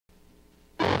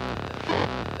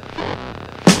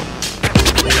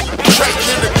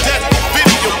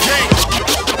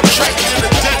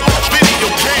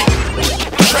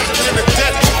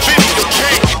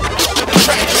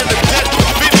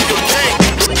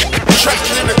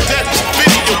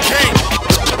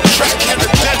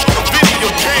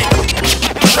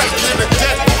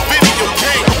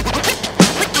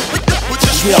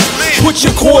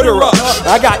quarter up.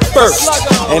 I got first,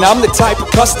 and I'm the type of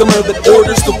customer that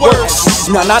orders the works.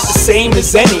 Now, not the same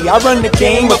as any. I run the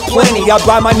game of plenty. I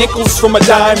buy my nickels from a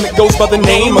dime that goes by the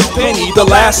name of Penny. The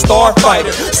last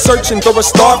starfighter, searching for a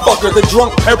starfucker. The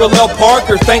drunk parallel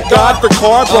parker, thank God for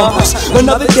car bumpers.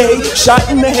 Another day, shot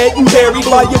in the head and buried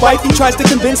while your wifey tries to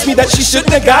convince me that she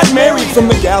shouldn't have got married. From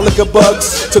the Gallagher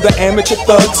bugs, to the amateur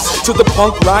thugs, to the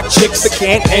punk rock chicks that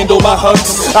can't handle my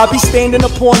hugs. I'll be standing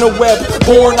upon a web,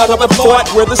 born out of a thought,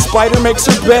 where the spider makes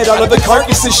her bed out of the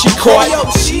carcasses she caught. Hey, yo,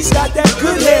 she's got that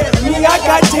good hair, me I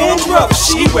got dandruff.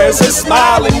 She wears a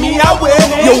smile and me I wear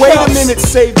handcuffs. Yo, wait a minute,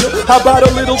 savior, how about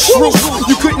a little truth?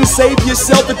 You couldn't save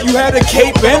yourself if you had a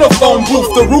cape and a phone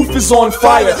booth. The roof is on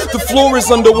fire, the floor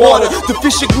is underwater. The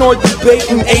fish ignored the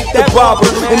bait and ate the bobber.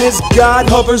 And as God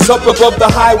hovers up above the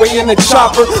highway in a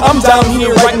chopper, I'm down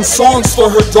here writing songs for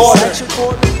her daughter.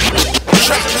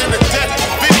 Trapped in a dead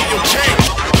video game.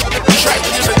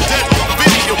 Trapped in a dead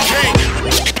video game.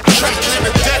 Trapped in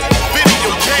a dead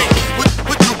video game.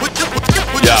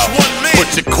 Yo, put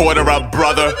your quarter up,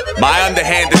 brother. My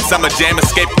underhanded summer jam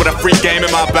escaped with a free game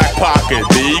in my back pocket.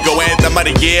 The ego anthem of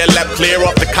the year left clear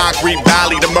off the concrete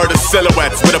valley to murder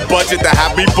silhouettes with a budget to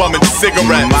have me bumming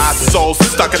cigarettes. My soul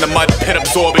stuck in the mud pit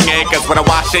absorbing acres with a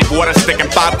wash-shape water stick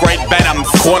and 5 great venoms.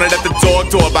 Cornered at the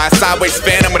dog door by a sideways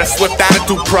phantom with a swift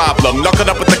attitude problem. Knuckled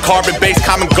up with the carbon-based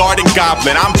common garden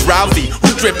goblin. I'm drowsy,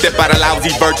 who drifted by the lousy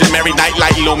Virgin Mary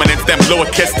nightlight luminance, then blew a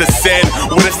kiss to sin.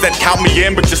 Would've said count me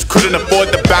in, but just couldn't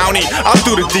afford the bounty. I'll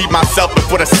do the deed myself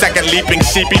before the second leaping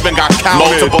sheep even got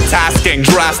counted. Multiple tasking,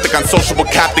 drastic, unsociable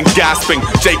captain gasping.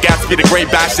 Jay Gatsby the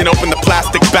great bashing open the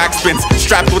plastic backspins.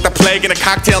 Strapped with a plague and a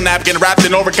cocktail napkin wrapped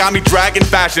in origami dragon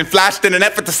fashion. Flashed in an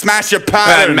effort to smash your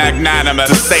pattern. Magnanimous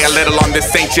to say a little on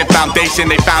this ancient foundation.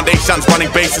 They foundations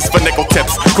running bases for nickel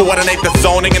tips. Coordinate the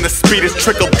zoning and the speed is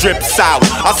trickle drips out.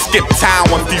 I'll skip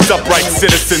town once these upright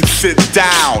citizens sit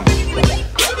down.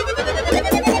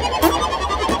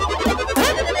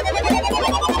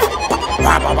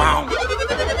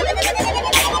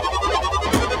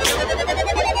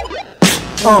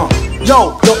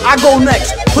 Yo, I go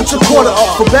next. Put your quarter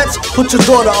up for bets, put your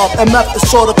daughter up. MF is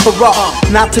sorta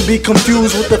corrupt, not to be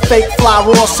confused with the fake fly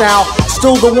raw sound.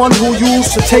 Still the one who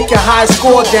used to take your high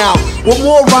score down. With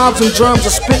more rhymes and germs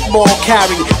a spitball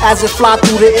carry, as it fly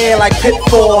through the air like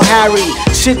Pitfall Harry.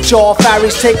 Shit y'all,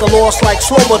 fairies take a loss like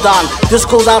Swobodan. This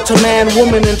goes out to man,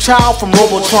 woman, and child from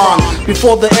Robotron.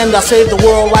 Before the end I save the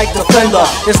world like Defender.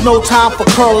 There's no time for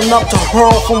curling up to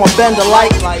hurl from a bender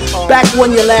like back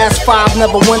when your last 5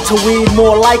 never went to weed.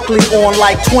 More likely on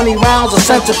like 20 rounds of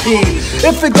centipede.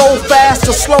 If it go fast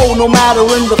or slow, no matter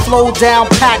in the flow, down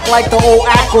packed like the old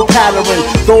acro pattern.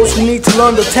 Those who need to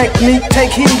learn the technique,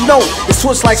 take heed, note. It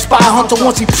switch like Spy Hunter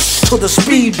once he to the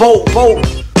speedboat.